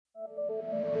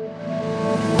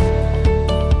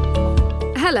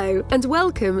Hello and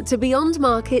welcome to Beyond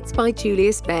Markets by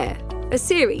Julius Baer, a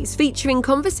series featuring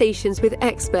conversations with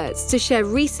experts to share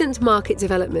recent market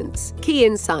developments, key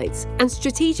insights, and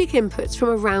strategic inputs from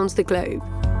around the globe.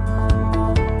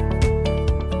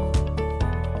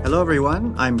 Hello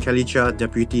everyone, I'm Kelly Chia,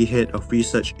 Deputy Head of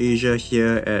Research Asia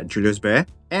here at Julius Baer,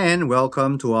 and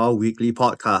welcome to our weekly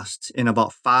podcast. In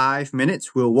about 5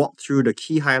 minutes, we'll walk through the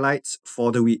key highlights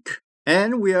for the week.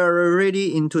 And we are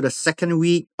already into the second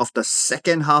week of the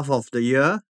second half of the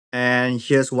year, and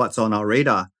here's what's on our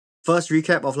radar. First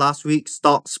recap of last week,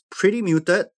 stocks pretty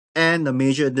muted, and the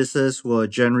major indices were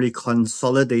generally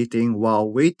consolidating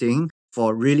while waiting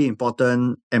for really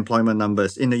important employment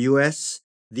numbers. In the US,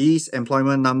 these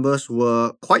employment numbers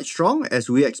were quite strong as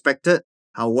we expected.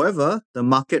 However, the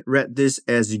market read this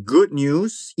as good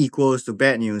news equals to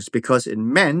bad news because it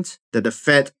meant that the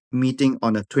Fed meeting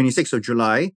on the 26th of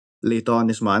July, later on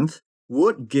this month,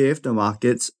 would give the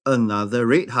markets another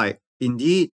rate hike.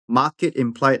 Indeed, market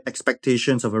implied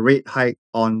expectations of a rate hike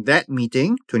on that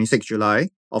meeting, 26 July,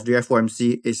 of the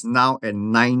FOMC is now at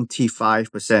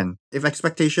 95%. If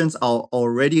expectations are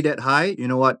already that high, you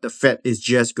know what? The Fed is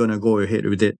just going to go ahead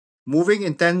with it. Moving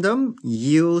in tandem,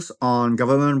 yields on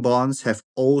government bonds have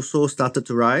also started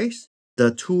to rise.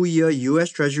 The 2-year US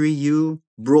Treasury yield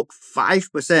broke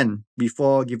 5%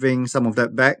 before giving some of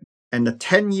that back, and the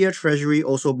 10-year Treasury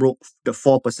also broke the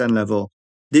 4% level.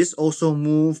 This also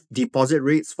moved deposit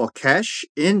rates for cash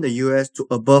in the US to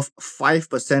above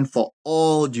 5% for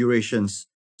all durations.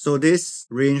 So this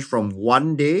ranged from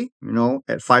 1 day,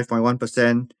 at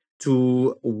 5.1%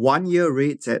 to 1-year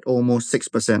rates at almost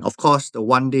 6%. Of course, the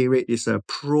 1-day rate is a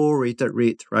prorated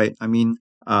rate, right?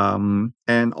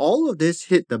 And all of this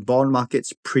hit the bond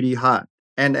markets pretty hard.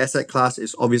 And the asset class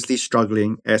is obviously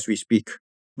struggling as we speak.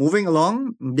 Moving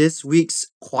along, this week's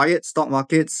quiet stock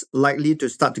markets likely to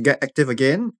start to get active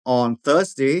again on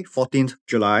Thursday, 14th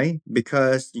July,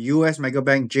 because US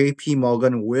megabank JP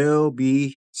Morgan will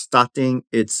be starting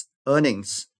its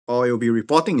earnings, or it will be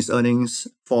reporting its earnings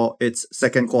for its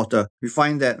second quarter. We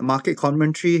find that market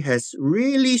commentary has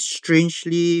really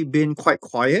strangely been quite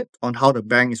quiet on how the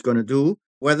bank is going to do.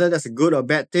 Whether that's a good or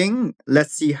bad thing,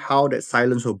 let's see how that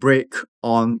silence will break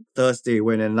on Thursday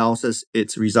when it announces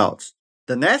its results.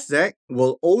 The Nasdaq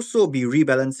will also be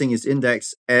rebalancing its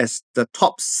index as the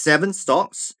top 7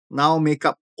 stocks now make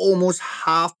up almost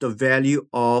half the value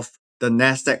of the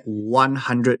Nasdaq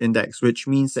 100 index, which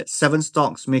means that 7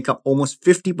 stocks make up almost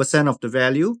 50% of the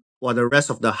value, while the rest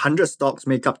of the 100 stocks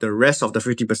make up the rest of the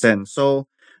 50%. So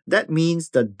that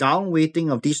means the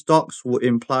downweighting of these stocks would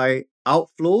imply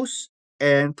outflows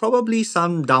and probably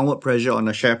some downward pressure on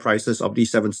the share prices of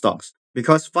these 7 stocks.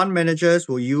 Because fund managers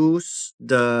will use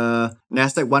the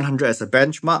Nasdaq 100 as a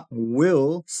benchmark,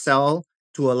 will sell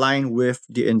to align with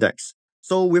the index.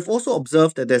 So we've also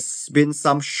observed that there's been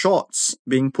some shorts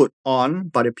being put on,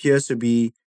 but it appears to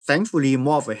be, thankfully,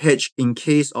 more of a hedge in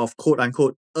case of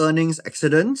quote-unquote earnings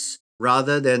accidents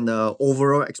rather than the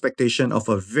overall expectation of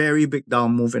a very big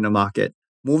down move in the market.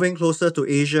 Moving closer to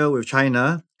Asia with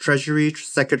China, Treasury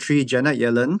Secretary Janet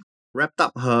Yellen wrapped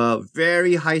up her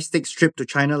very high-stakes trip to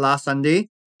China last Sunday.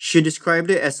 She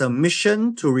described it as a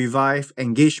mission to revive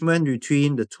engagement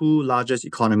between the two largest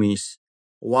economies.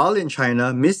 While in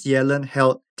China, Ms. Yellen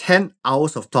held 10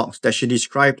 hours of talks that she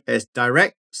described as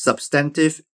direct,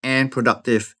 substantive, and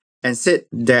productive, and said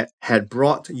that had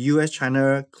brought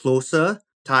US-China closer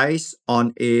ties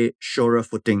on a surer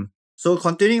footing. So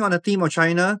continuing on the theme of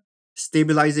China,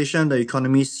 stabilization of the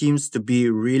economy seems to be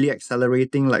really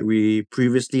accelerating like we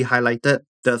previously highlighted.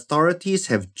 The authorities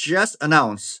have just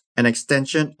announced an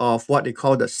extension of what they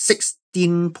call the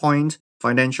 16-point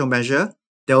financial measure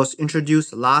that was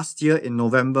introduced last year in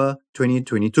November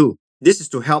 2022. This is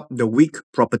to help the weak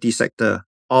property sector.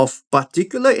 Of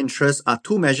particular interest are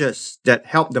 2 measures that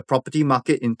help the property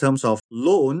market in terms of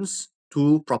loans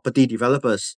to property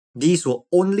developers. These were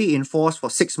only in force for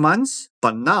 6 months,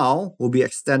 but now will be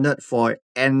extended for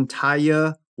an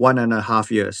entire 1.5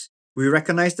 years. We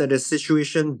recognize that the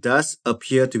situation does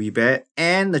appear to be bad,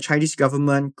 and the Chinese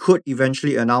government could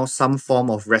eventually announce some form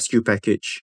of rescue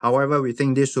package. However, we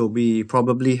think this will be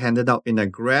probably handed out in a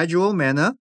gradual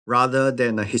manner rather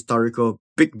than a historical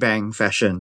Big Bang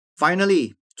fashion.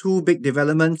 Finally, 2 big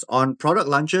developments on product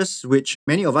launches which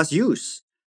many of us use.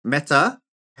 Meta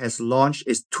has launched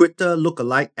its Twitter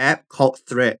lookalike app called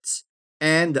Threads,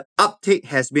 and the uptake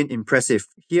has been impressive.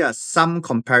 Here are some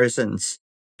comparisons.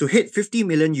 To hit 50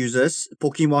 million users,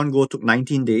 Pokemon Go took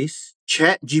 19 days,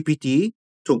 ChatGPT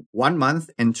took 1 month,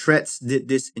 and Threads did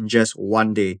this in just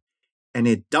 1 day. And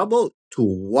it doubled to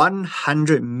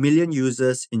 100 million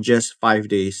users in just 5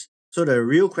 days. So the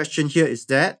real question here is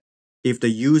that if the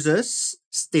users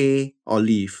stay or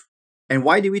leave. And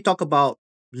why did we talk about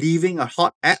leaving a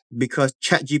hot app? Because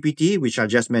ChatGPT, which I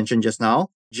just mentioned just now,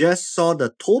 just saw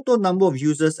the total number of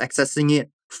users accessing it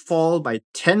fall by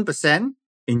 10%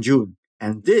 in June.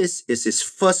 And this is its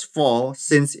first fall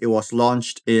since it was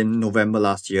launched in November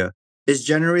last year. Is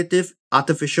generative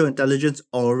artificial intelligence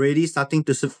already starting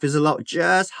to fizzle out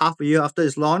just half a year after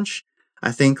its launch?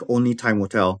 I think only time will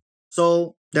tell.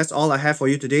 So that's all I have for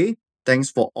you today.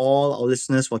 Thanks for all our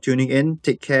listeners for tuning in.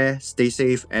 Take care, stay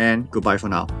safe, and goodbye for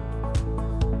now.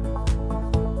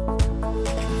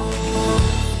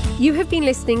 You have been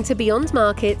listening to Beyond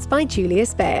Markets by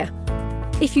Julius Baer.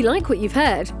 If you like what you've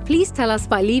heard, please tell us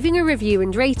by leaving a review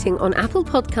and rating on Apple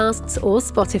Podcasts or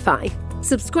Spotify.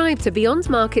 Subscribe to Beyond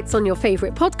Markets on your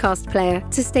favourite podcast player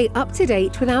to stay up to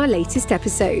date with our latest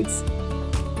episodes.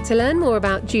 To learn more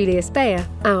about Julius Baer,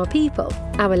 our people,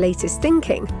 our latest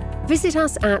thinking, visit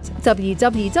us at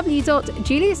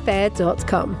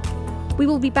www.juliusbaer.com. We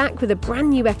will be back with a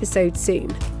brand new episode soon.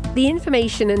 The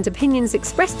information and opinions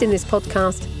expressed in this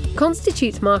podcast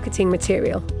constitute marketing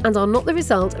material and are not the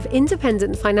result of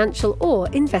independent financial or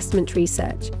investment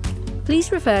research.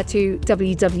 Please refer to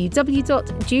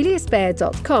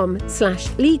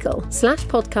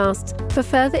www.juliusbaer.com/legal/podcast for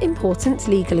further important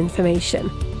legal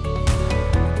information.